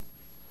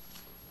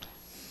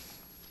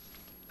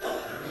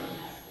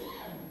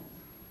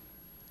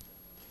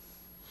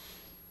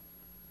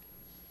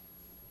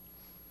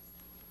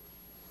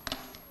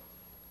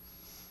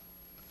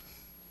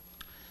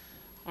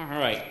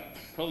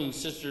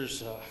brothers and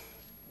sisters,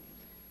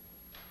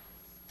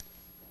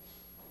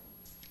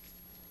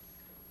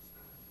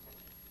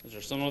 is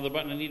there some other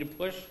button I need to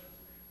push?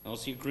 I don't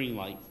see a green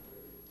light.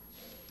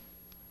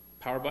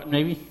 Power button,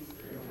 maybe?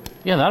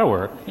 Yeah, that'll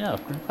work. Yeah,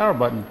 power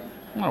button.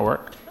 That'll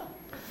work.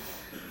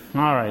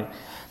 All right.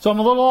 So I'm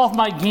a little off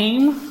my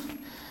game.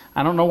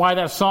 I don't know why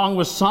that song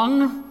was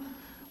sung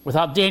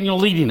without Daniel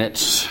leading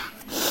it.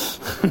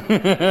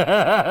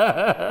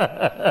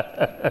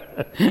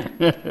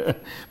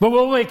 But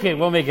we'll make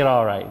it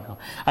all right.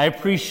 I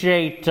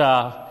appreciate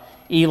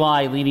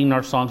Eli leading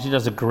our songs. He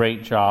does a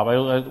great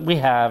job. We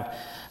have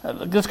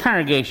this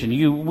congregation.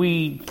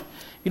 You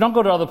don't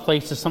go to other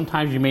places.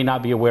 Sometimes you may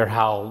not be aware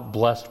how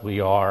blessed we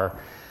are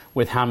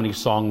with how many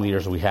song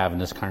leaders we have in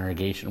this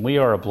congregation. We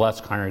are a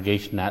blessed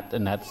congregation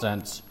in that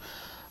sense.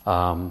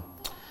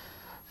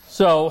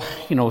 So,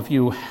 if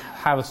you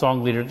have a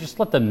song leader, just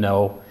let them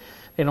know.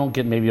 They don't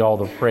get maybe all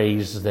the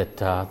praise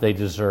that they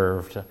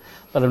deserve.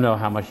 Let them know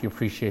how much you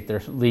appreciate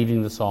their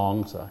leading the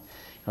songs.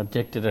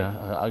 Dick did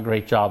a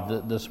great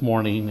job this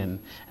morning,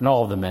 and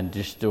all of the men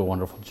just do a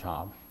wonderful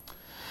job.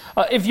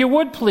 If you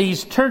would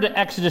please turn to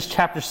Exodus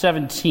chapter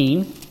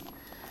 17.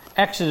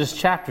 Exodus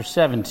chapter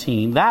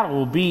 17. That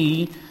will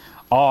be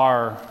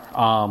our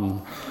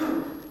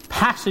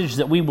passage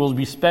that we will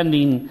be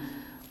spending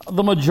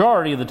the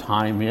majority of the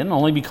time in,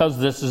 only because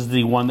this is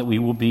the one that we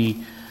will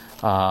be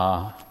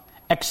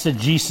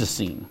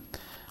exegesising.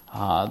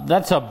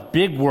 That's a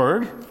big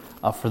word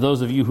for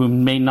those of you who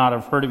may not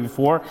have heard it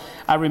before.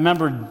 I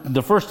remember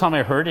the first time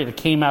I heard it, it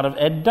came out of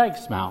Ed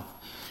Dyke's mouth.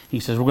 He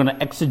says, we're going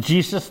to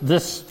exegesis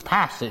this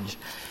passage.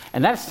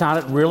 And that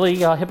sounded really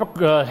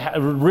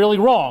really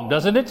wrong,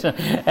 doesn't it?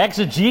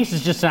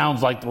 Exegesis just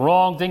sounds like the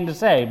wrong thing to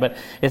say, but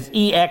it's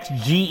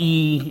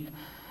EXGESIS.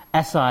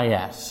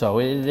 So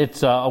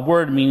it's a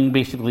word meaning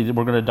basically that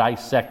we're going to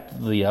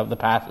dissect the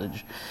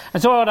passage.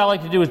 And so what I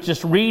like to do is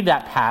just read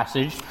that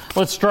passage.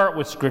 Let's start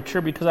with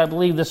Scripture because I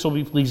believe this will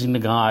be pleasing to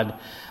God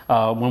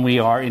when we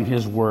are in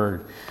His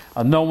Word.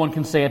 No one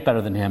can say it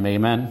better than Him.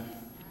 Amen.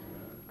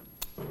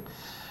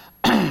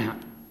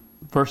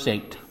 Verse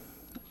 8.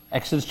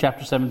 Exodus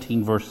chapter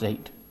 17, verse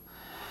 8.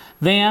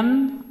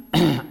 Then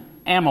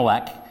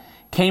Amalek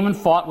came and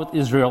fought with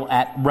Israel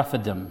at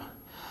Rephidim.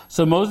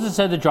 So Moses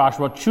said to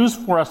Joshua, choose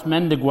for us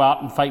men to go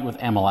out and fight with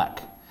Amalek.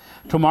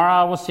 Tomorrow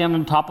I will stand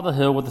on top of the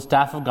hill with the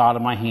staff of God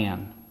in my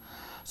hand.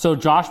 So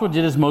Joshua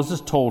did as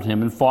Moses told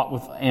him and fought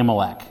with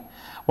Amalek,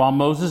 while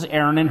Moses,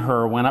 Aaron, and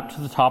Hur went up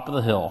to the top of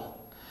the hill.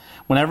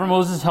 Whenever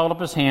Moses held up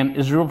his hand,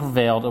 Israel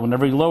prevailed, and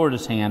whenever he lowered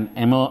his hand,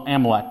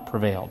 Amalek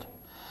prevailed.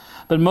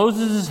 But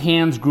Moses'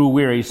 hands grew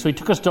weary, so he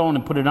took a stone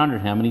and put it under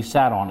him, and he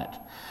sat on it,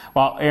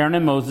 while Aaron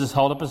and Moses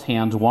held up his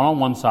hands, one on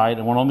one side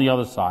and one on the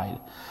other side.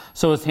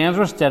 So his hands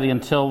were steady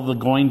until the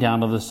going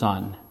down of the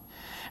sun.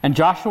 And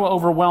Joshua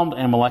overwhelmed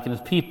Amalek and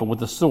his people with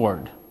the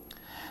sword.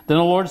 Then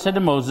the Lord said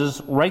to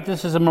Moses, write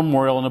this as a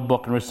memorial in a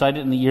book and recite it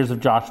in the ears of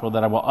Joshua,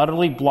 that I will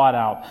utterly blot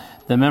out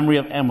the memory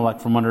of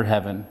Amalek from under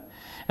heaven.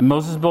 And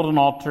Moses built an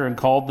altar and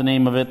called the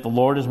name of it, The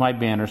Lord is my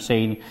banner,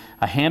 saying,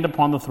 a hand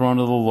upon the throne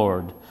of the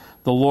Lord.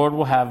 The Lord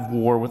will have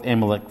war with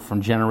Amalek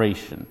from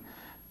generation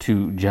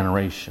to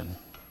generation.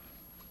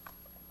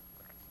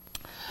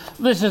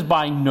 This is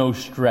by no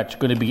stretch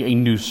going to be a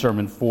new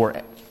sermon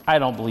for, I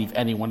don't believe,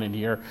 anyone in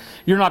here.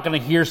 You're not going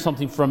to hear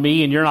something from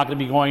me and you're not going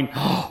to be going,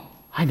 oh,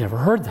 I never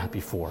heard that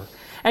before.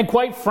 And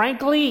quite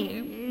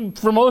frankly,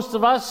 for most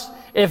of us,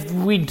 if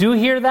we do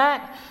hear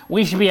that,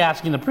 we should be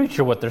asking the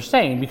preacher what they're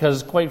saying,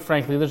 because quite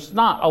frankly, there's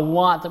not a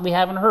lot that we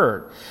haven't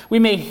heard. We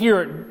may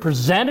hear it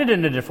presented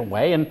in a different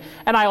way, and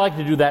I like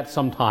to do that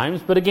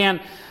sometimes. But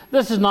again,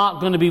 this is not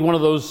going to be one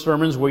of those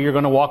sermons where you're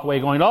going to walk away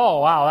going,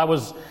 oh, wow, that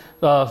was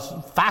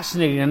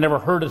fascinating. I never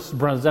heard it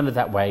presented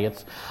that way.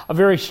 It's a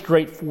very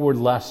straightforward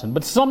lesson.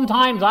 But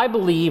sometimes I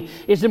believe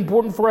it's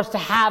important for us to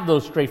have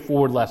those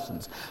straightforward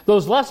lessons.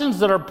 Those lessons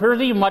that are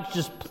pretty much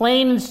just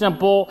plain and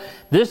simple.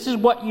 This is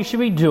what you should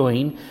be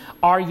doing.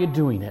 Are you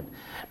doing it?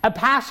 A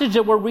passage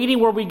that we're reading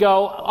where we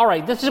go, all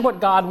right, this is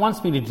what God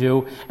wants me to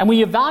do. And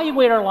we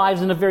evaluate our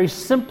lives in a very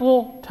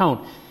simple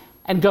tone.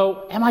 And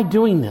go, am I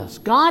doing this?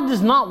 God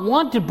does not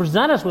want to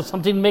present us with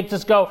something that makes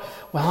us go,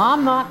 well,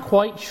 I'm not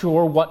quite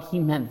sure what He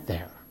meant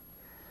there.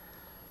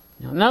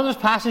 Now, there's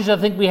passages I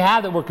think we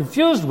have that we're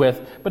confused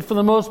with, but for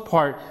the most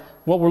part,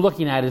 what we're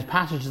looking at is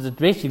passages that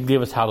basically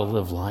give us how to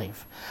live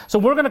life. So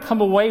we're going to come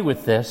away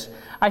with this,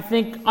 I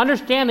think,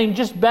 understanding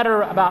just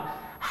better about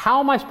how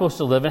am I supposed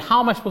to live and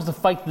how am I supposed to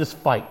fight this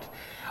fight?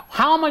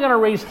 How am I going to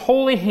raise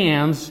holy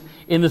hands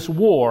in this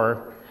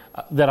war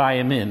that I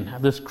am in,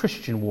 this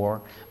Christian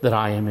war that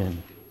I am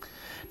in?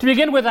 To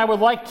begin with, I would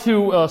like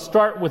to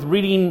start with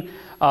reading,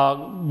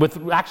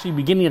 with actually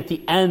beginning at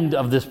the end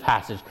of this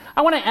passage.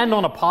 I want to end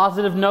on a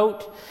positive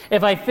note.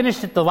 If I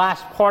finish at the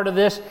last part of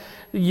this,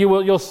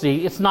 you'll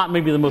see it's not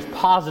maybe the most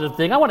positive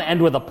thing. I want to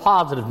end with a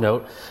positive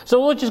note.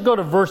 So let's just go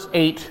to verse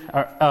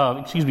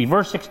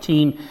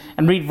 16,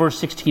 and read verse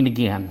 16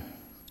 again.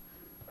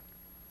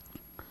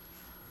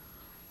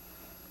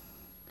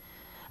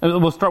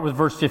 We'll start with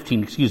verse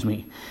 15, excuse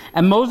me.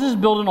 And Moses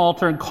built an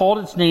altar and called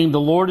its name, "The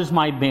Lord is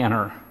my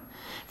banner."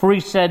 For he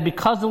said,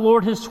 "Because the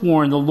Lord has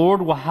sworn, the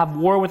Lord will have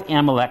war with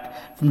Amalek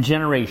from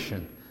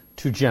generation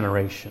to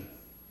generation."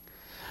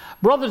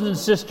 Brothers and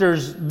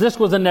sisters, this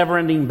was a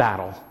never-ending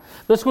battle.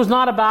 This was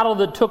not a battle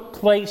that took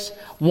place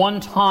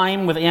one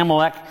time with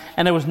Amalek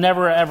and it was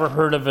never ever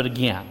heard of it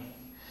again.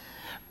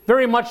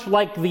 Very much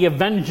like the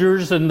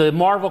Avengers and the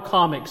Marvel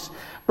comics,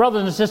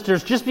 brothers and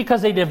sisters, just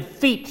because they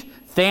defeat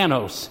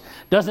Thanos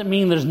doesn't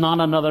mean there's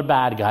not another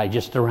bad guy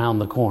just around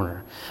the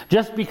corner.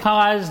 Just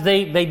because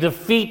they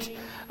defeat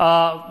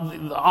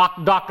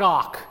Doc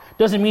Ock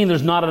doesn't mean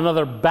there's not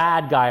another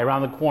bad guy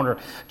around the corner.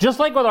 Just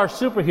like with our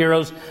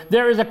superheroes,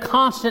 there is a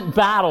constant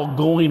battle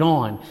going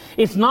on.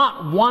 It's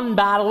not one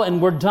battle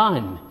and we're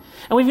done.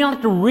 And we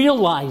have to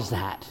realize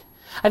that.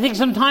 I think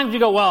sometimes you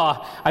go,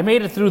 well, I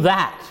made it through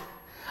that.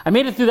 I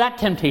made it through that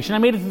temptation. I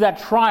made it through that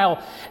trial.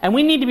 And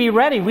we need to be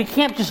ready. We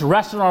can't just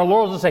rest on our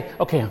laurels and say,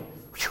 okay,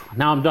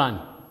 now I'm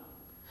done.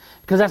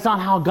 Because that's not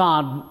how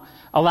God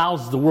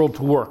allows the world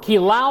to work. He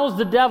allows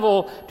the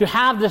devil to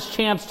have this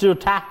chance to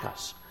attack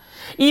us.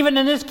 Even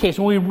in this case,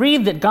 when we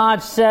read that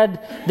God said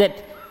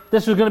that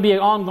this was going to be an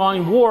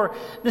ongoing war,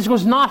 this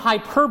was not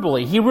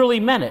hyperbole. He really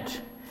meant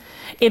it.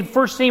 In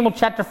 1 Samuel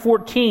chapter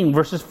 14,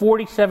 verses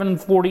 47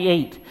 and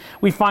 48,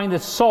 we find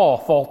that Saul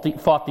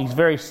fought these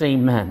very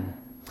same men.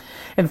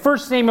 In 1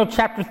 Samuel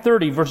chapter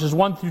 30, verses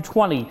 1 through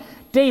 20,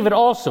 David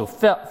also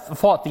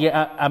fought the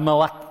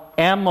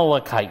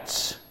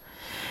Amalekites.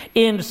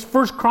 In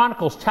 1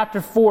 Chronicles chapter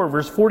 4,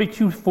 verse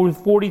 42 through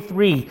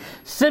 43,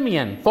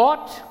 Simeon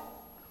fought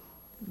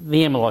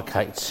the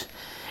Amalekites.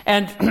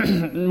 And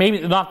maybe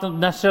not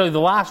necessarily the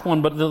last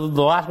one, but the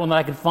last one that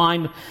I could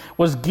find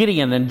was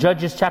Gideon in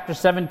Judges chapter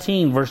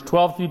 17, verse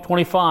 12 through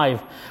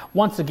 25.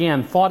 Once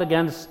again, fought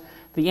against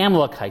the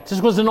Amalekites.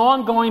 This was an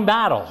ongoing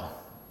battle.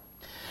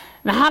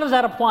 Now, how does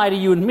that apply to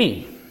you and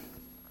me?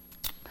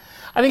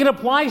 I think it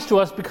applies to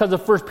us because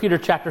of 1 Peter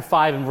chapter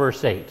 5 and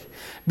verse 8.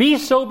 Be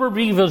sober,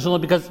 be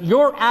vigilant, because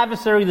your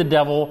adversary the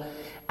devil,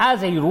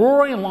 as a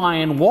roaring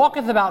lion,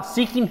 walketh about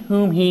seeking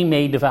whom he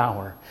may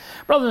devour.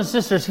 Brothers and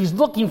sisters, he's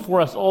looking for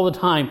us all the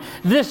time.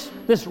 This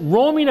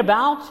roaming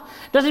about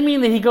doesn't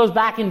mean that he goes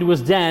back into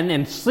his den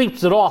and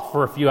sleeps it off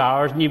for a few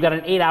hours, and you've got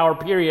an 8-hour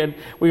period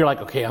where you're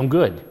like, okay, I'm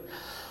good.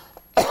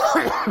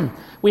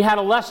 We had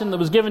a lesson that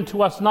was given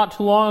to us not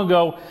too long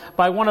ago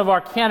by one of our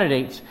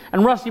candidates,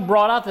 and Rusty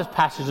brought out this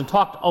passage and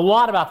talked a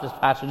lot about this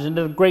passage and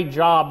did a great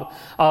job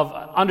of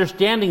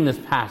understanding this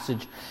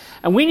passage.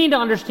 And we need to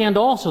understand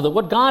also that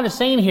what God is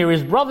saying here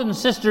is, brothers and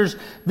sisters,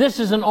 this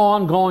is an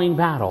ongoing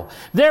battle.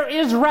 There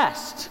is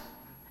rest.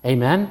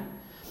 Amen?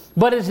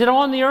 But is it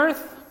on the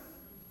earth?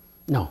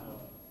 No.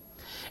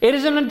 It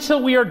isn't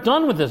until we are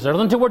done with this earth,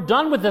 until we're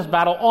done with this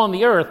battle on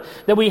the earth,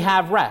 that we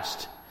have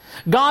rest.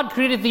 God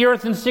created the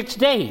earth in 6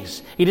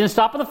 days. He didn't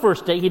stop on the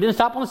first day. He didn't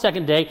stop on the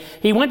second day.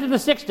 He went to the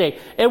 6th day.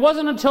 It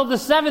wasn't until the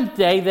 7th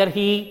day that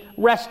he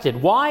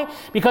rested. Why?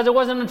 Because it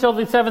wasn't until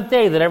the 7th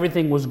day that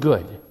everything was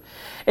good.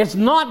 It's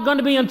not going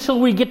to be until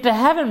we get to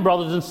heaven,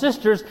 brothers and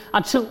sisters,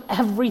 until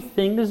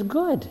everything is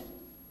good.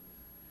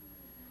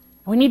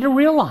 We need to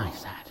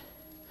realize that.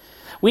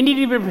 We need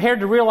to be prepared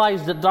to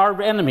realize that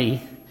our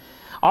enemy,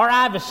 our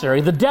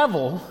adversary, the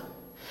devil,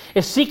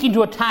 is seeking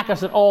to attack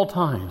us at all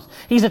times.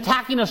 He's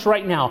attacking us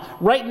right now.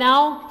 Right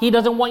now, he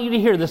doesn't want you to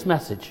hear this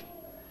message.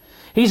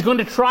 He's going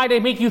to try to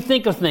make you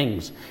think of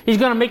things. He's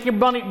going to make your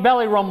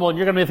belly rumble, and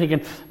you're going to be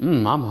thinking,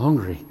 I'm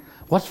hungry.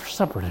 What's for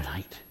supper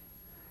tonight?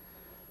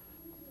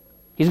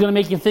 He's going to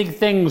make you think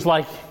things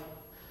like,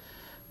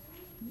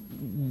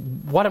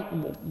 what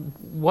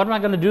am I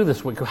going to do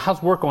this week?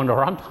 How's work going?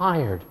 Or I'm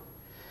tired.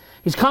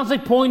 He's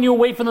constantly pulling you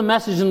away from the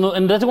message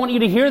and doesn't want you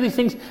to hear these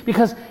things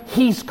because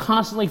he's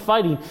constantly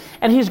fighting.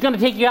 And he's going to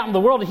take you out in the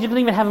world and he's going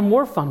to even have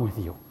more fun with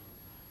you.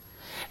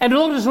 And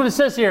notice what it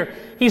says here.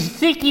 He's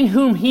seeking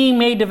whom he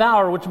may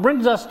devour, which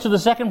brings us to the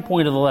second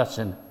point of the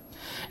lesson.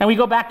 And we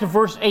go back to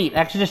verse 8,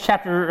 Exodus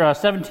chapter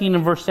 17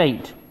 and verse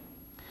 8.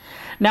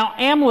 Now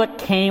Amalek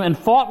came and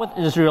fought with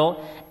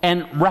Israel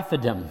and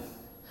Rephidim.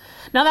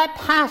 Now that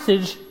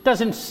passage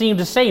doesn't seem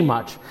to say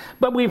much,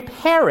 but we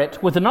pair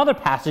it with another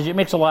passage, it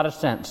makes a lot of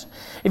sense.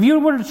 If you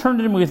were to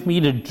turn with me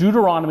to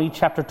Deuteronomy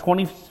chapter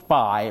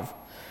 25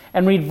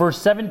 and read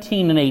verse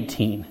 17 and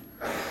 18,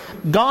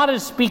 God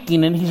is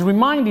speaking and he's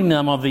reminding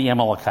them of the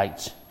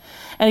Amalekites.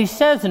 And he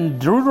says in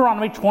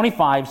Deuteronomy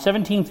 25,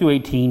 17 through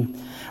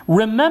 18,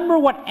 remember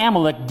what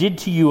Amalek did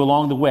to you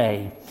along the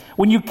way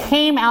when you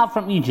came out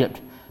from Egypt.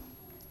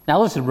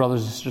 Now listen,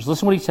 brothers and sisters,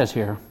 listen what he says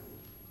here.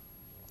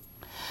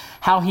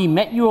 How he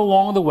met you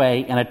along the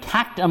way and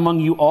attacked among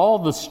you all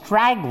the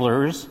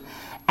stragglers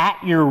at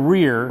your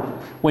rear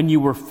when you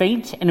were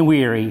faint and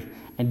weary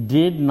and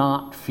did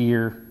not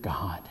fear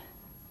God.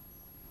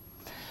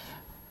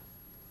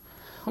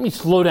 Let me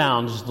slow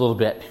down just a little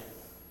bit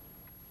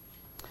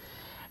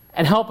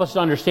and help us to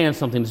understand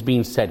something that's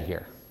being said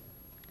here.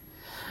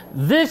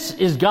 This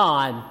is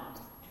God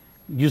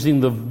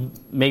using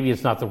maybe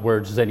it's not the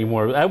words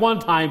anymore. At one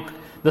time,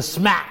 the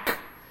smack.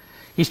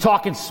 He's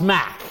talking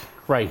smack.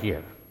 right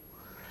here.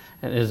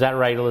 And is that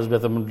right,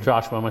 Elizabeth and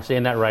Joshua? Am I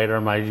saying that right, or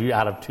am I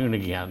out of tune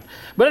again?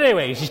 But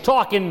anyways, he's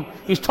talking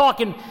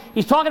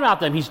about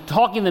them. He's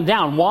talking them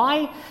down.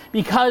 Why?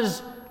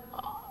 Because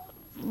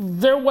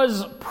there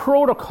was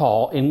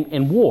protocol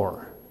in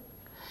war.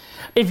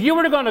 If you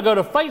were going to go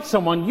to fight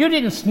someone, you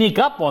didn't sneak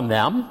up on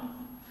them.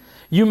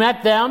 You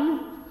met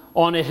them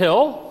on a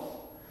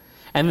hill,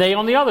 and they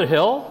on the other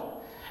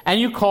hill,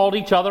 and you called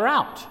each other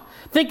out.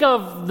 Think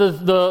of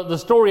the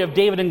story of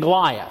David and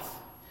Goliath.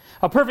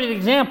 A perfect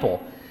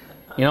example.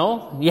 You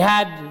know, you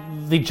had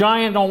the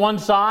giant on one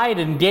side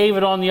and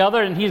David on the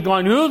other, and he's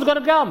going, who's going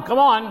to come? Come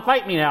on,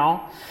 fight me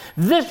now.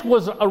 This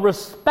was a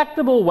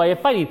respectable way of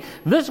fighting.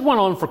 This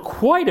went on for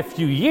quite a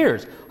few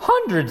years,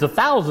 hundreds of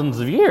thousands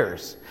of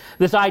years.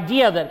 This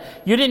idea that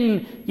you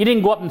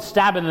didn't go up and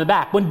stab him in the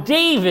back. When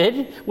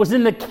David was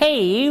in the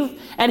cave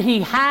and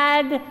he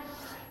had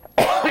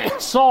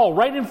Saul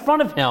right in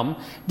front of him,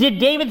 did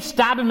David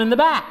stab him in the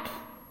back?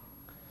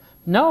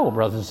 No,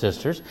 brothers and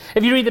sisters.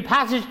 If you read the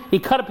passage, he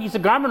cut a piece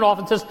of garment off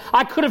and says,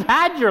 I could have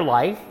had your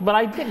life, but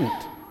I didn't.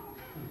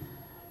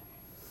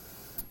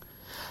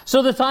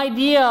 So this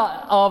idea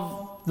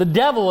of the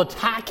devil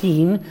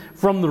attacking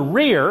from the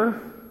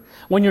rear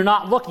when you're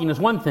not looking is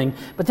one thing,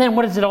 but then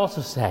what does it also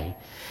say?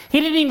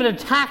 He didn't even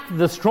attack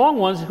the strong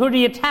ones. Who did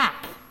he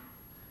attack?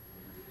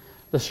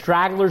 The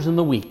stragglers and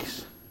the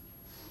weaks.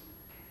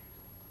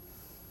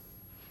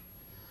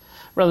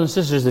 Brothers and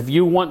sisters, if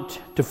you want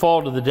to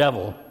fall to the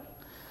devil,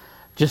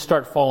 just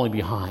start falling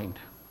behind.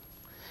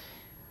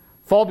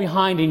 Fall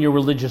behind in your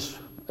religious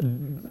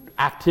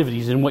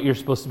activities and what you're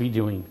supposed to be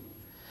doing.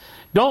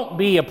 Don't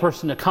be a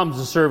person that comes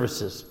to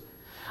services.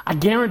 I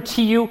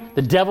guarantee you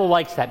the devil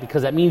likes that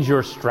because that means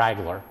you're a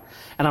straggler.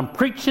 And I'm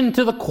preaching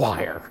to the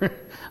choir.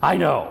 I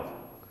know.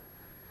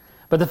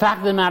 But the fact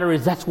of the matter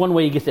is that's one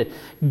way you get it.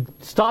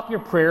 Stop your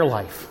prayer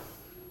life.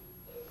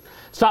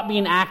 Stop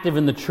being active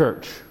in the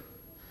church.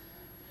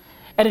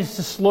 And it's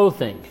a slow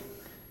thing.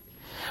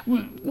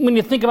 When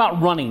you think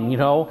about running, you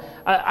know,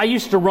 I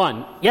used to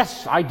run.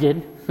 Yes, I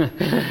did.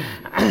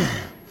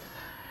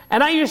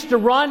 And I used to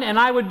run, and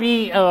I would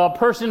be a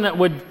person that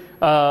would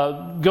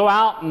go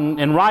out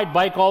and ride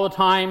bike all the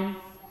time.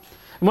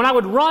 And when I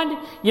would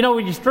run, you know,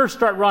 when you first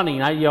start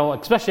running,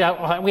 especially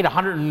I weighed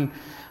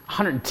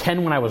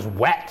 110 when I was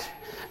wet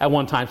at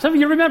one time. Some of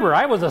you remember,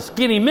 I was a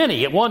skinny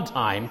mini at one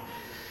time.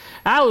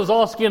 I was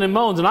all skin and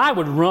bones, and I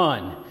would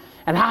run.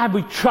 And I'd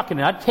be trucking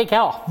it. I'd take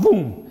off.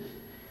 Boom.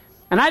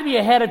 And I'd be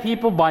ahead of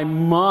people by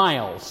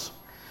miles.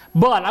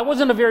 But I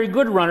wasn't a very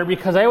good runner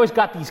because I always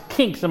got these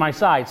kinks in my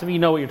side. Some of you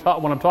know what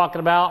I'm talking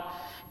about.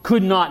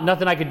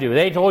 Nothing I could do.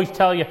 They'd always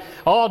tell you,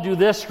 oh, do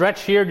this,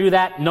 stretch here, do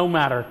that, no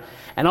matter.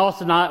 And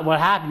also what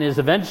happened is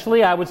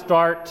eventually I would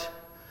start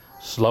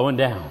slowing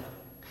down.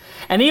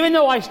 And even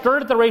though I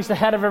started the race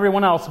ahead of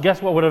everyone else,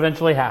 guess what would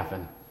eventually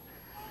happen?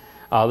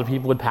 Other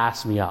people would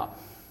pass me up.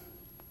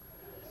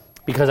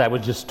 Because I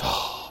was just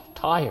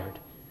tired.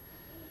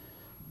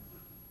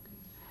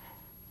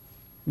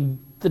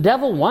 The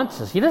devil wants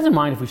us. He doesn't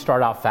mind if we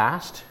start out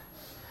fast.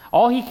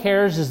 All he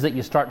cares is that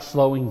you start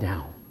slowing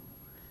down.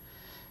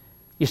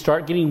 You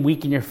start getting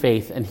weak in your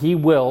faith, and he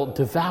will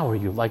devour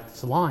you like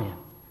this lion.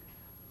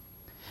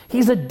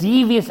 He's a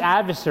devious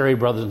adversary,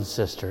 brothers and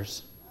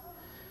sisters.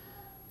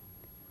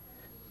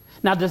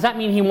 Now, does that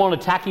mean he won't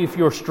attack you if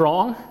you're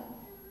strong?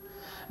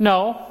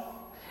 No.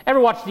 Ever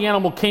watch the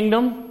Animal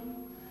Kingdom?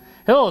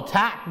 He'll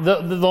attack, the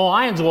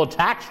lions will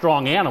attack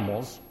strong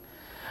animals.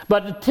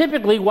 But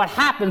typically what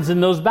happens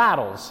in those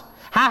battles,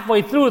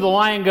 halfway through the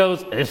lion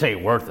goes, this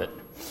ain't worth it.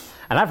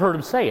 And I've heard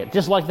him say it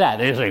just like that,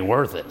 this ain't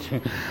worth it.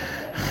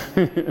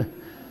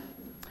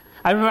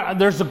 I remember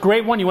there's a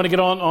great one, you want to get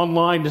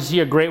online to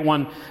see a great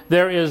one.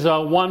 There is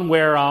one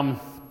where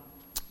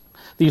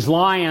these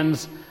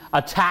lions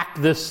attacked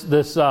this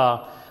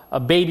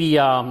baby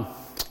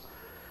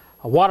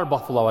a water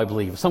buffalo, I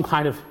believe, some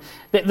kind of...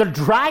 They're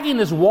dragging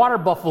this water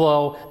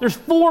buffalo. There's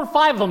 4 or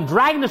 5 of them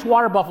dragging this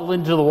water buffalo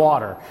into the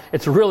water.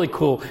 It's really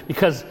cool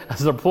because as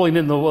they're pulling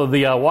in the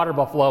water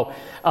buffalo,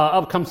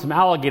 up comes some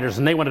alligators,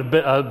 and they want a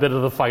bit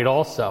of the fight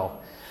also.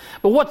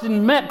 But what's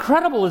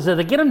incredible is that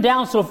they get them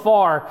down so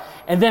far,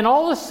 and then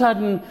all of a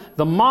sudden,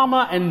 the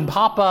mama and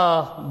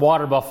papa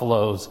water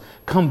buffaloes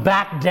come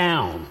back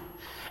down.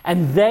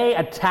 And they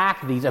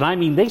attack these, and I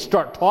mean, they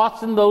start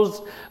tossing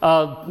those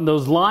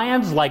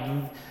lions like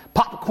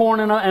popcorn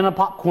in a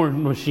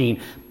popcorn machine.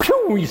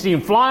 Pew! You see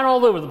them flying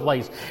all over the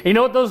place. And you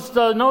know what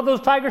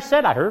those tigers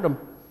said? I heard them.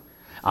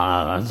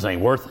 This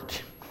ain't worth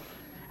it.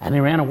 And they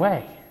ran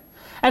away.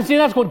 And see,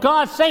 that's what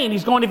God's saying.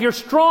 He's going, if you're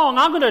strong,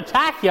 I'm going to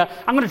attack you.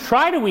 I'm going to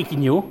try to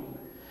weaken you.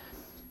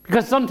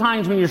 Because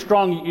sometimes when you're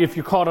strong, if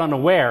you're caught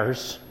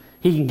unawares,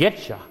 he can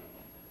get you.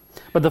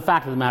 But the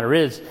fact of the matter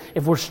is,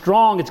 if we're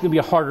strong, it's going to be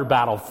a harder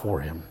battle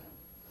for him.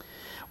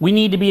 We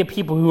need to be a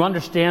people who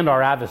understand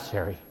our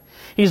adversary.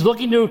 He's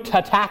looking to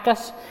attack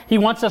us. He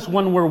wants us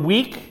when we're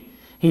weak.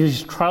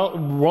 He's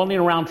running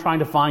around trying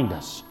to find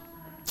us.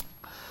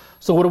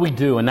 So what do we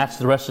do? And that's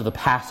the rest of the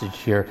passage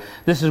here.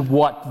 This is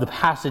what the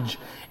passage,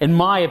 in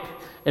my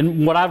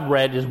and what I've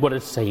read is what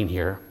it's saying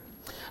here.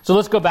 So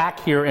let's go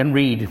back here and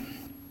read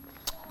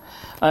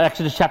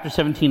Exodus chapter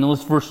 17, and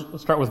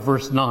let's start with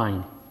verse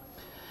 9.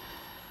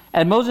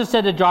 And Moses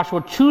said to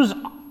Joshua, "Choose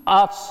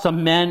us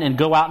some men and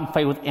go out and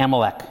fight with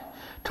Amalek.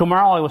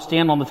 Tomorrow I will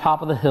stand on the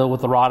top of the hill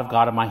with the rod of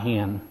God in my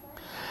hand."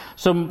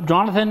 So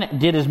Jonathan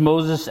did as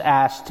Moses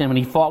asked him, and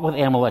he fought with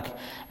Amalek.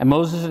 And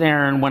Moses and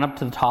Aaron went up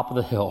to the top of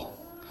the hill.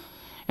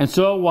 And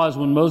so it was,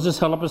 when Moses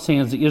held up his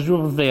hands, that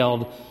Israel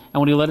prevailed,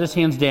 and when he let his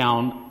hands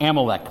down,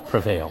 Amalek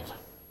prevailed.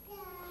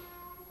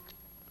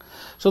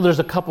 So there's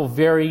a couple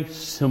very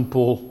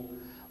simple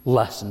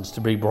lessons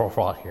to be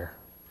brought here.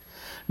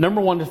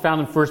 Number one is found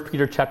in 1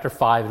 Peter chapter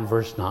 5 and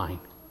verse 9.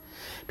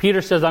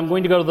 Peter says, "I'm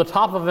going to go to the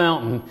top of a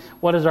mountain."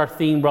 What is our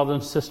theme, brothers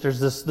and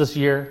sisters, this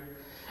year?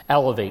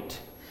 Elevate.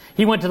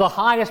 He went to the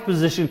highest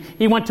position.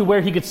 He went to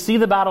where he could see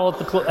the battle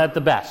at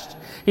the best.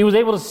 He was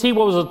able to see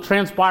what was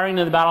transpiring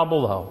in the battle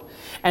below.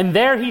 And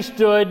there he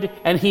stood,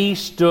 and he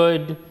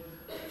stood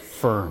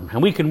firm.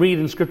 And we can read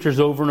in scriptures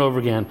over and over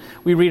again.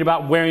 We read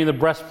about wearing the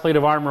breastplate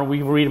of armor.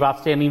 We read about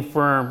standing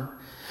firm.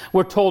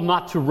 We're told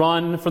not to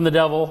run from the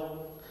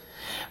devil.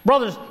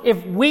 Brothers,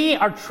 if we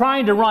are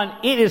trying to run,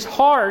 it is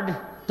hard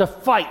to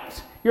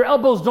fight. Your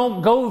elbows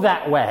don't go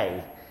that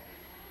way.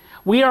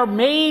 We are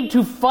made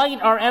to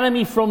fight our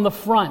enemy from the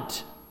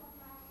front.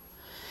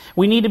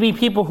 We need to be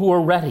people who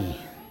are ready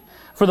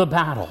for the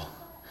battle.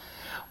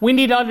 We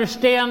need to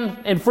understand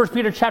in 1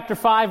 Peter chapter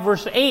 5,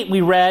 verse 8,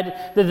 we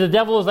read that the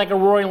devil is like a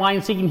roaring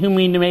lion seeking whom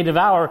he may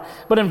devour.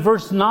 But in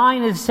verse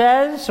 9 it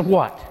says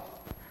what?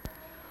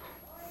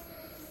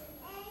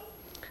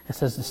 It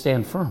says to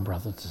stand firm,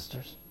 brothers and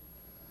sisters.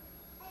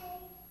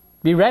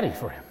 Be ready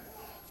for him.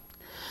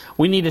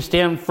 We need to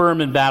stand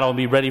firm in battle and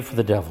be ready for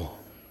the devil.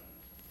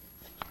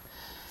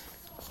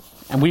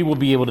 And we will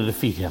be able to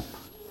defeat him.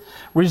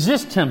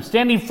 Resist him,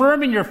 standing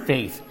firm in your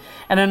faith,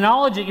 and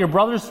acknowledge that your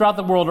brothers throughout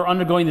the world are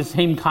undergoing the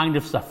same kind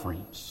of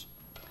sufferings.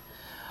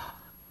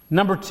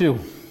 Number two,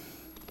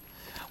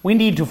 we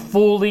need to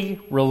fully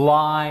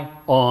rely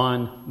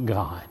on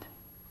God.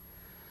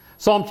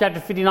 Psalm chapter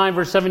 59,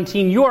 verse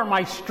 17, "You are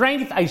my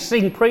strength, I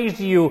sing praise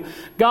to you.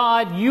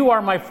 God, you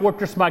are my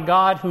fortress, my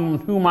God,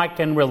 whom I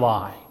can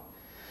rely."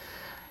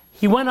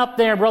 He went up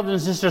there, brothers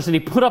and sisters, and he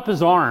put up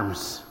his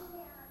arms.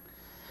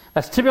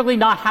 That's typically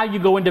not how you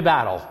go into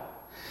battle.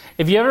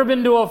 If you've ever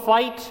been to a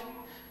fight,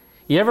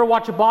 you ever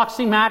watch a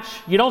boxing match,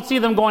 you don't see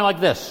them going like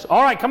this.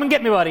 "All right, come and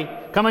get me, buddy.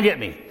 Come and get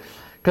me."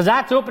 Because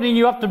that's opening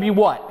you up to be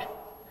what?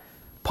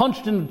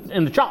 Punched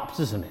in the chops,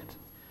 isn't it?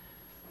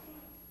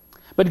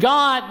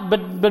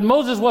 But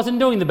Moses wasn't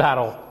doing the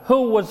battle.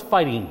 Who was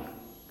fighting?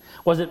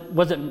 Was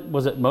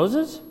it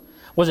Moses?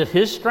 Was it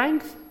his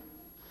strength?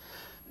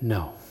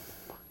 No.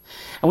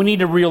 And we need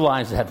to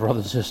realize that,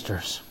 brothers and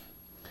sisters.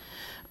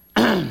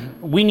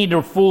 We need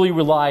to fully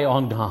rely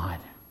on God.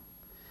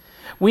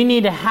 We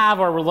need to have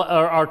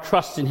our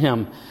trust in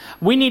him.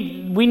 We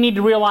need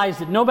to realize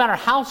that no matter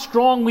how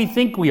strong we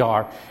think we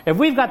are, if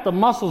we've got the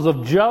muscles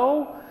of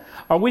Joe,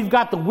 or we've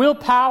got the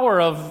willpower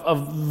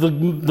of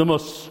the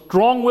most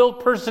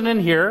strong-willed person in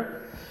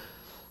here,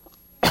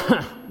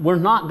 we're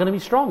not going to be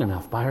strong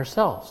enough by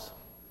ourselves.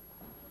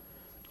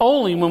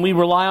 Only when we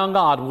rely on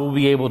God will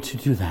we be able to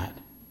do that.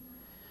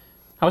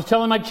 I was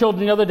telling my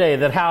children the other day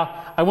that how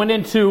I went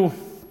into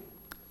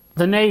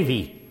the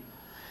Navy.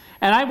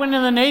 And I went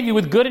in the Navy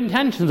with good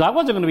intentions. I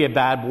wasn't going to be a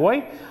bad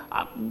boy.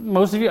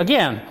 Most of you,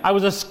 again, I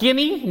was a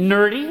skinny,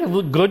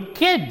 nerdy, good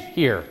kid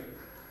here.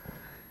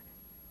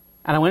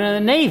 And I went in the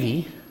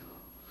Navy,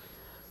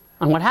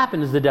 and what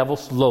happened is the devil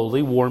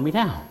slowly wore me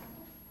down.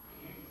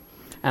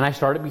 And I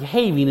started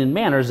behaving in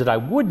manners that I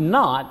would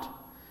not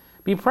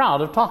be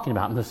proud of talking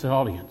about in this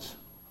audience.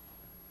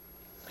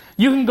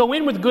 You can go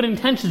in with good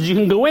intentions. You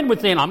can go in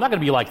with saying, "I'm not going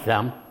to be like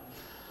them.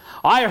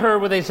 I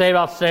heard what they say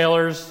about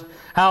sailors,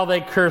 how they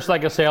curse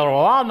like a sailor.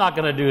 Well, I'm not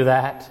going to do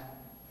that."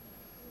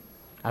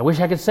 I wish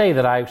I could say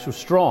that I was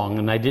strong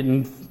and I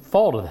didn't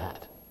fall to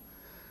that.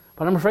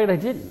 But I'm afraid I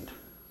didn't.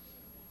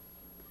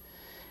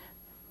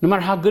 No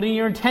matter how good in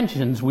your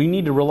intentions, we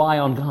need to rely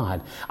on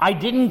God. I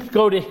didn't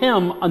go to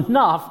him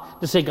enough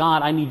to say,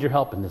 "God, I need your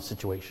help in this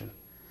situation,"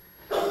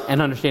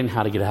 and understand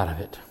how to get out of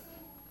it.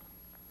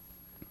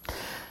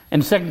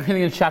 In 2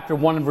 Corinthians chapter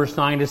 1 and verse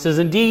 9, it says,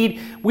 "Indeed,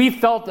 we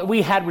felt that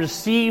we had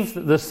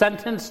received the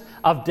sentence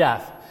of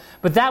death.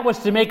 But that was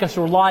to make us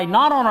rely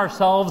not on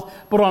ourselves,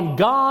 but on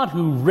God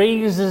who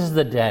raises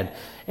the dead."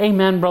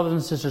 Amen, brothers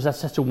and sisters. That's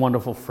such a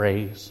wonderful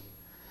phrase.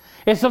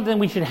 It's something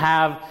we should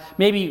have.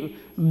 Maybe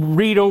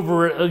read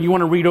over it. You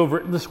want to read over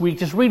it this week?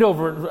 Just read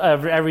over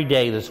it every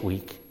day this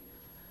week.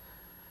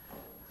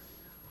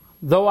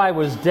 "Though I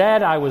was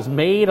dead, I was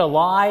made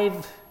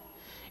alive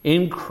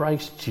in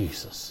Christ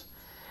Jesus.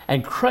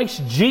 And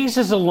Christ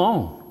Jesus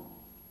alone.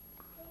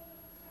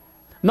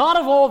 Not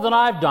of all that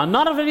I've done,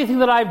 not of anything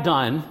that I've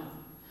done,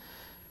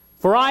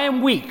 for I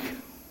am weak,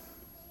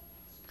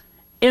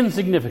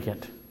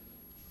 insignificant,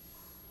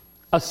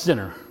 a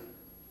sinner.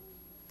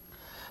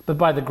 But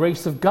by the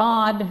grace of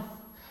God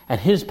and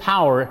his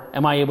power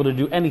am I able to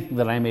do anything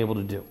that I am able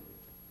to do."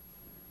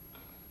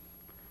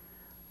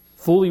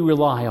 fully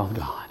rely on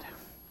God.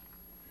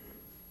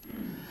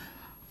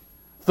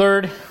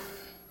 Third,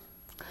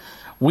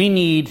 we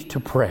need to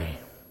pray.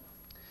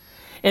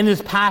 In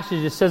this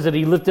passage, it says that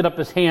he lifted up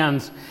his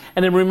hands,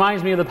 and it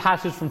reminds me of the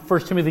passage from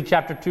 1 Timothy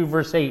chapter 2,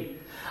 verse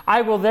 8.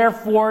 I will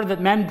therefore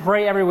that men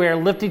pray everywhere,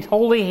 lifting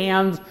holy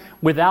hands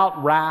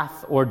without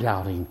wrath or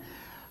doubting.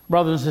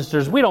 Brothers and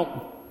sisters, we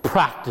don't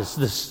practice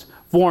this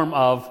form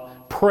of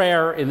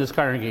prayer in this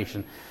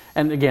congregation.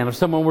 And again, if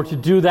someone were to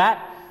do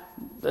that,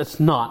 that's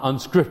not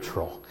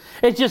unscriptural.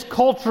 It's just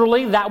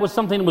culturally, that was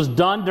something that was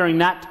done during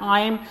that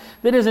time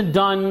that isn't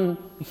done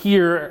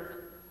here.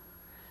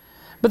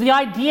 But the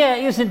idea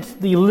isn't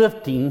the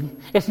lifting.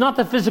 It's not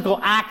the physical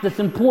act that's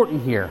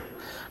important here.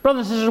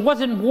 Brothers and sisters,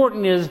 what's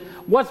important is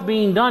what's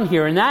being done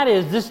here. And that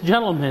is this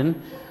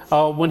gentleman,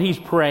 when he's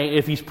praying,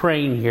 if he's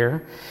praying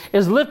here,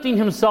 is lifting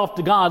himself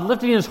to God,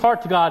 lifting his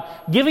heart to God,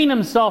 giving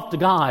himself to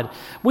God.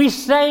 We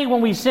say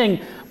when we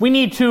sing, we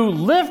need to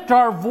lift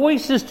our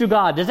voices to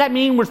God. Does that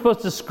mean we're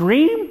supposed to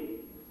scream?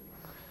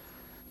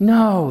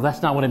 No,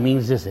 that's not what it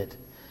means, is it?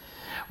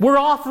 We're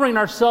offering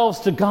ourselves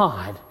to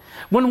God.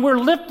 When we're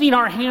lifting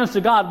our hands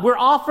to God, we're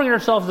offering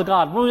ourselves to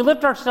God. When we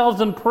lift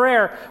ourselves in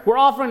prayer, we're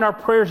offering our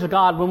prayers to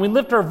God. When we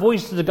lift our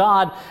voices to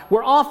God,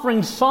 we're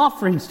offering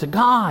offerings to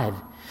God.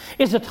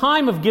 It's a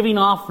time of giving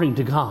offering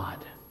to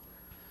God.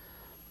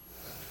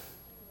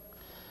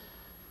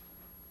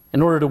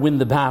 In order to win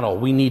the battle,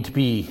 we need to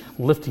be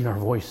lifting our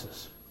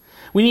voices.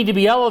 We need to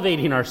be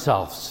elevating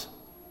ourselves,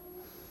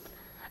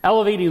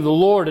 elevating the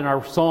Lord in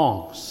our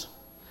songs.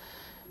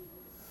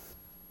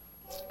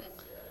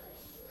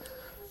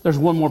 There's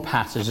one more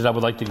passage that I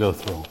would like to go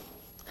through.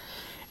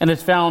 And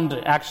it's found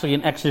actually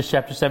in Exodus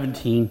chapter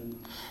 17,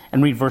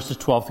 and read verses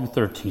 12 through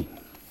 13.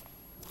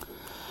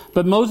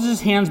 But Moses'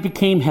 hands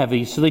became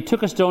heavy, so they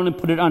took a stone and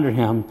put it under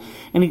him,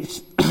 and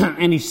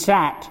he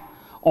sat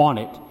on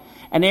it.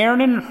 And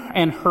Aaron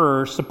and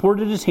Hur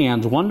supported his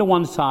hands, one to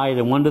one side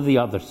and one to the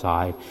other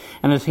side,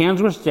 and his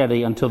hands were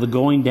steady until the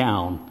going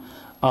down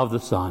of the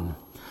sun.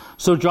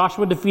 So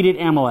Joshua defeated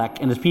Amalek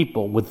and his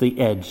people with the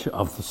edge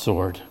of the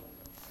sword.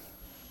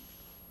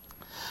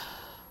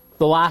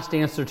 The last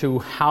answer to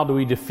how do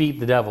we defeat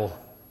the devil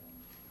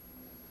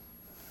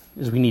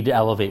is we need to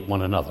elevate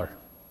one another.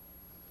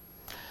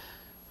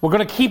 We're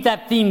going to keep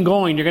that theme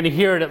going. You're going to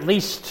hear it at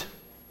least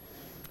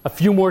a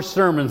few more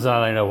sermons that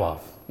I know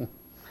of.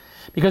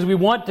 Because we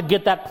want to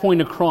get that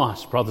point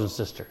across, brothers and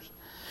sisters.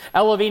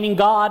 Elevating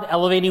God,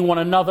 elevating one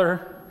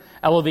another,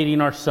 elevating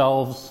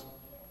ourselves,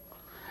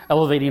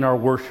 elevating our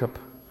worship.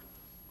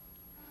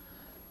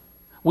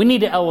 We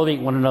need to elevate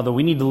one another.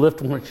 We need to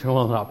lift one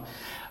another up.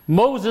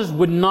 Moses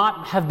would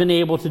not have been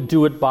able to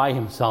do it by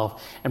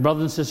himself. And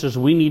brothers and sisters,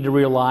 we need to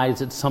realize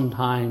that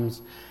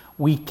sometimes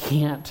we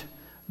can't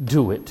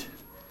do it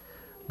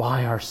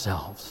by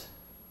ourselves.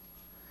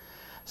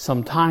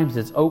 Sometimes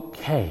it's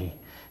okay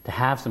to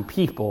have some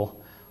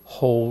people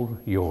hold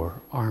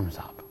your arms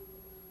up.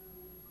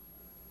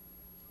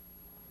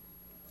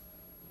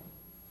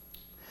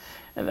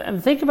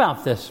 And think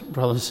about this,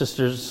 brothers and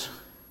sisters.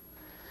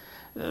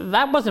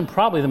 That wasn't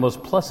probably the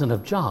most pleasant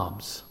of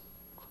jobs,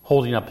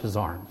 holding up his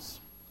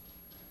arms.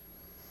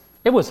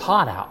 It was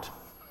hot out.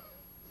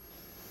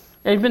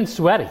 It had been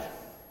sweaty.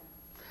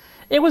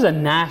 It was a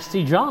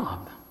nasty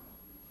job.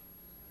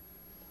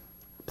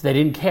 But they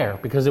didn't care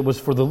because it was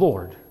for the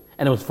Lord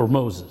and it was for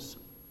Moses.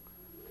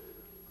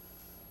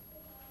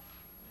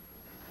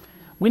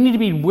 We need to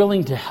be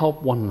willing to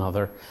help one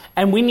another,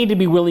 and we need to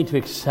be willing to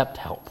accept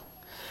help.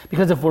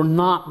 Because if we're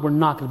not going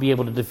to be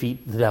able to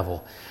defeat the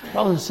devil.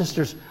 Brothers and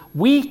sisters,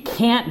 we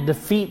can't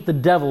defeat the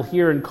devil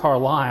here in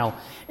Carlisle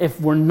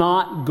if we're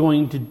not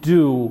going to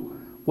do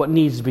what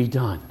needs to be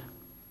done.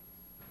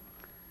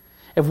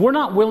 If we're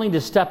not willing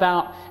to step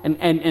out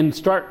and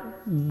start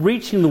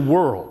reaching the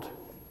world,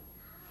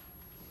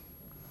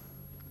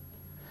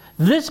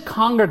 this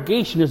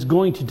congregation is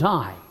going to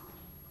die.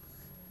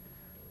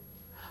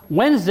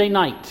 Wednesday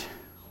night,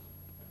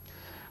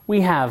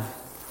 we have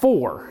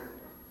 4,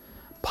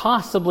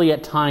 possibly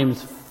at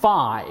times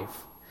 5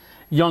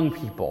 young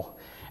people,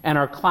 and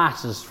our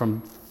classes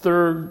from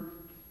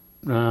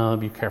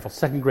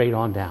 2nd grade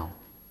on down.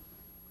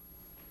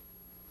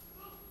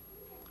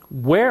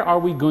 Where are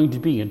we going to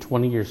be in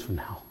 20 years from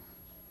now?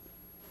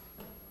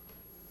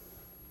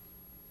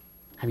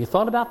 Have you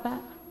thought about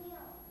that?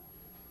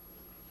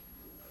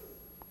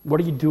 What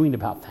are you doing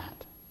about that?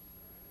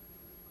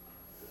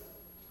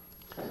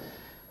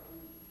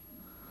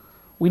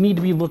 We need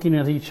to be looking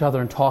at each other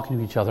and talking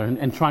to each other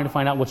and trying to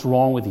find out what's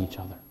wrong with each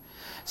other.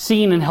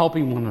 Seeing and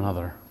helping one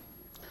another.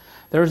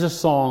 There's a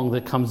song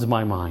that comes to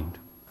my mind.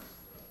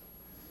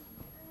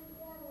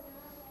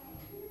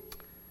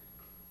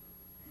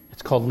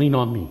 It's called Lean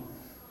on Me.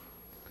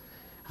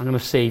 I'm going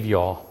to save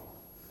y'all.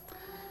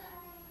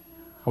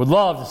 I would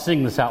love to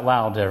sing this out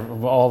loud to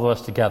all of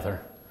us together.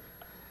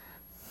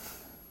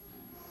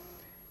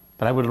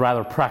 But I would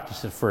rather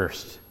practice it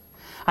first.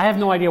 I have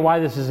no idea why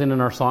this isn't in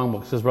our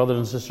songbooks, because brothers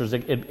and sisters,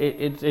 it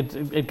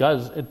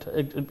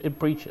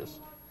preaches.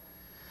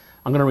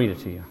 I'm going to read it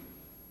to you.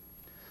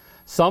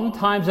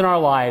 Sometimes in our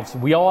lives,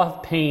 we all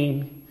have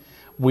pain,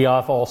 we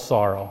all have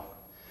sorrow.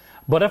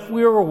 But if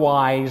we are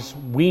wise,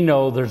 we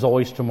know there's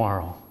always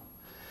tomorrow.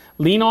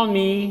 Lean on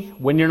me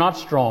when you're not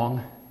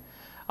strong.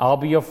 I'll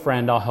be your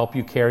friend, I'll help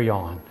you carry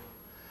on.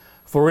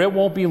 For it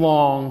won't be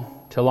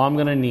long till I'm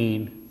going to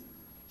need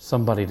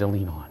somebody to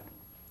lean on.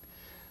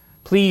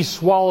 Please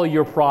swallow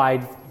your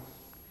pride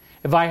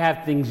if I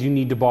have things you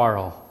need to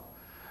borrow.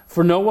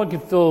 For no one can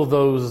fill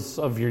those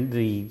of your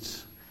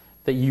needs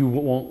that you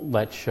won't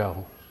let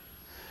show.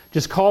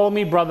 Just call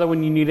me brother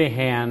when you need a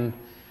hand,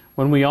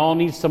 when we all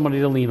need somebody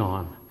to lean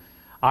on.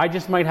 I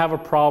just might have a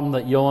problem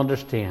that you'll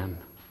understand.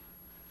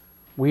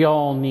 We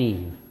all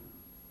need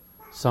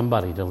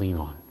somebody to lean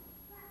on.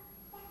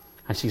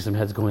 I see some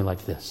heads going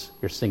like this.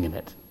 You're singing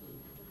it.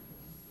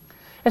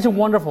 It's a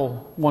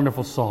wonderful,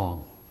 wonderful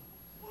song.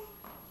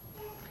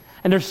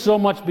 And there's so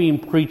much being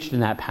preached in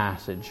that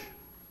passage.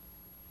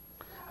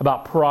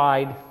 About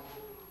pride,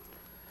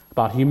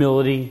 about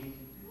humility,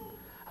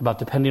 about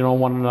depending on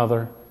one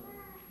another.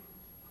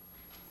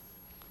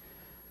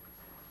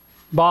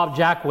 Bob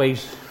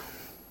Jackways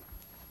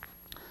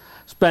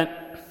spent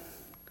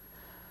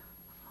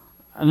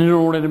an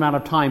inordinate amount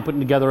of time putting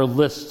together a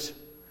list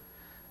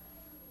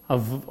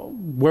of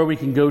where we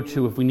can go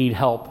to if we need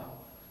help,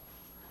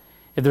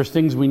 if there's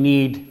things we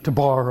need to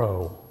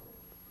borrow.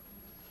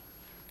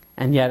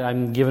 And yet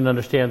I'm given to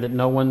understand that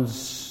no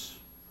one's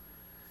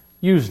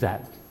used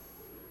that.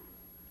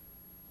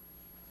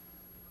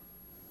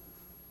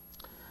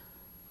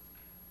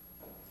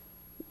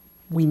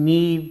 We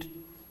need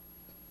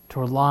to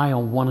rely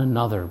on one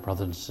another,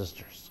 brothers and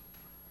sisters.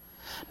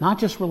 Not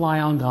just rely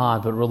on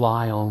God, but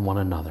rely on one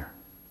another.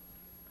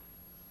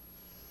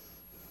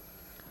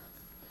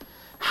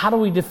 How do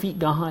we defeat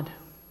God?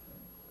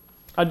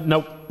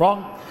 Nope,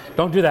 wrong.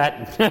 Don't do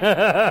that.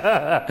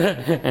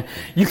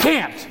 You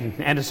can't.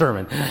 End of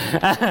sermon.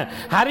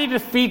 How do you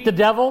defeat the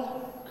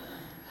devil?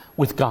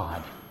 With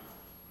God.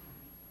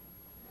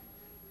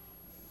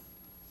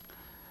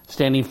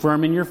 Standing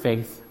firm in your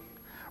faith,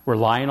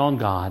 relying on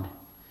God,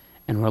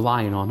 and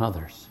relying on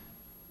others.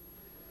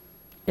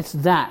 It's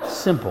that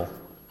simple.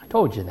 I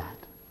told you that.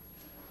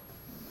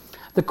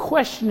 The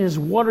question is,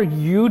 what are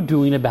you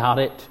doing about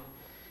it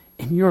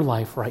in your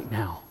life right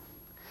now?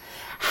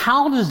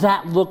 How does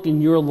that look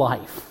in your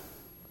life?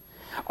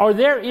 Are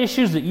there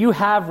issues that you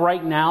have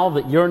right now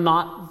that you're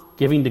not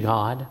giving to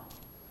God?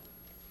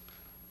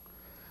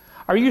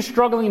 Are you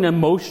struggling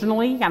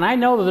emotionally? And I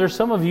know that there's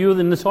some of you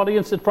in this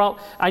audience that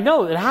probably, I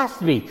know it has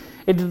to be.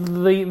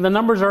 The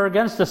numbers are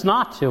against us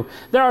not to.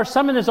 There are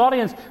some in this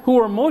audience who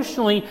are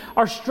emotionally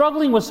are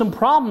struggling with some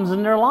problems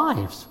in their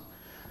lives.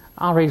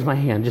 I'll raise my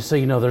hand just so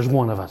you know there's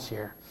one of us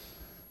here.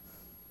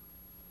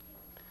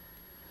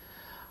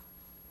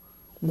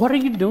 What are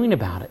you doing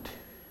about it?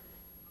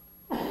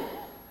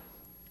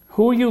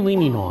 Who are you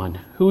leaning on?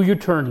 Who are you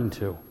turning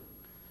to?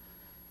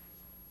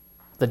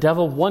 The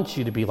devil wants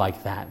you to be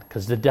like that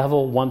because the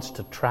devil wants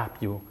to trap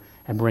you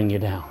and bring you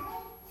down.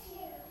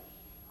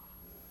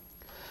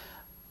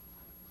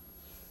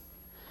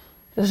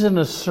 This isn't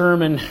a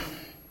sermon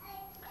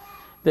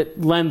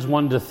that lends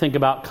one to think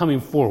about coming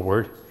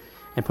forward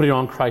and putting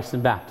on Christ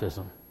in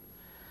baptism.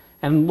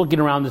 And looking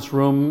around this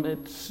room,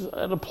 it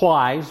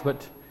applies,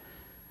 but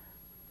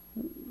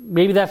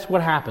maybe that's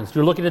what happens.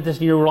 You're looking at this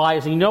and you're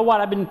realizing, you know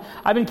what? I've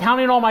been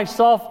counting on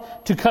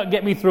myself to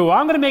get me through.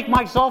 I'm going to make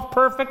myself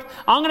perfect.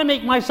 I'm going to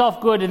make myself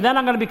good, and then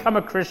I'm going to become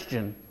a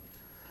Christian.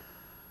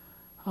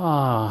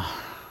 I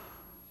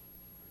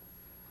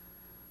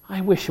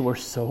wish it were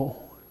so.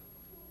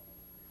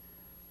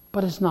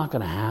 But it's not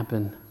going to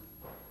happen.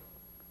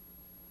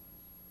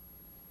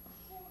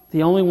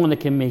 The only one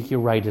that can make you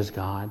right is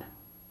God.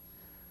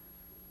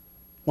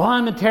 Well,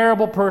 I'm a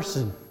terrible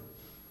person.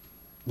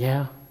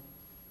 Yeah.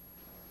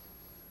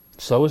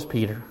 So is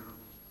Peter.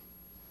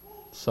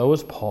 So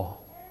is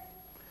Paul.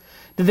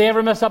 Did they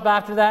ever mess up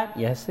after that?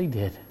 Yes, they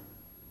did.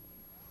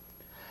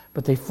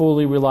 But they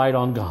fully relied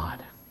on God.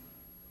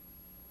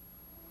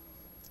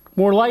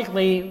 More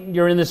likely,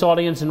 you're in this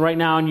audience and right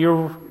now and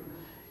you're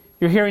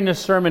hearing this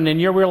sermon and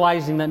you're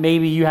realizing that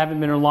maybe you haven't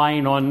been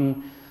relying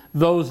on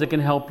those that can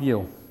help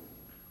you.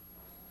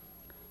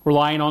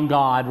 Relying on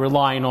God,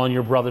 relying on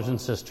your brothers and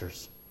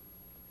sisters.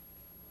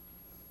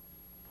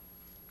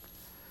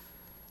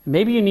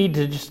 Maybe you need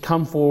to just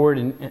come forward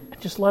and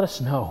just let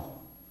us know.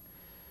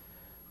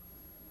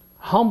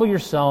 Humble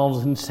yourselves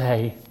and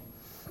say,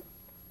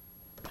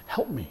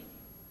 help me.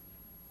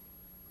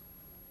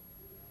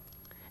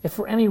 If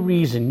for any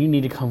reason you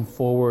need to come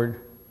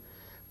forward,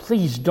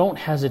 please don't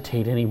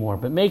hesitate anymore,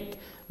 but make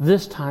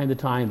this time the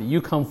time that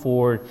you come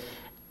forward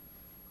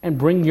and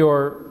bring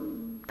your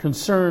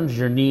concerns,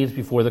 your needs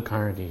before the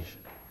congregation.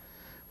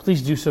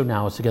 Please do so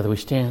now as together we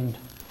stand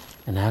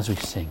and as we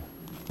sing.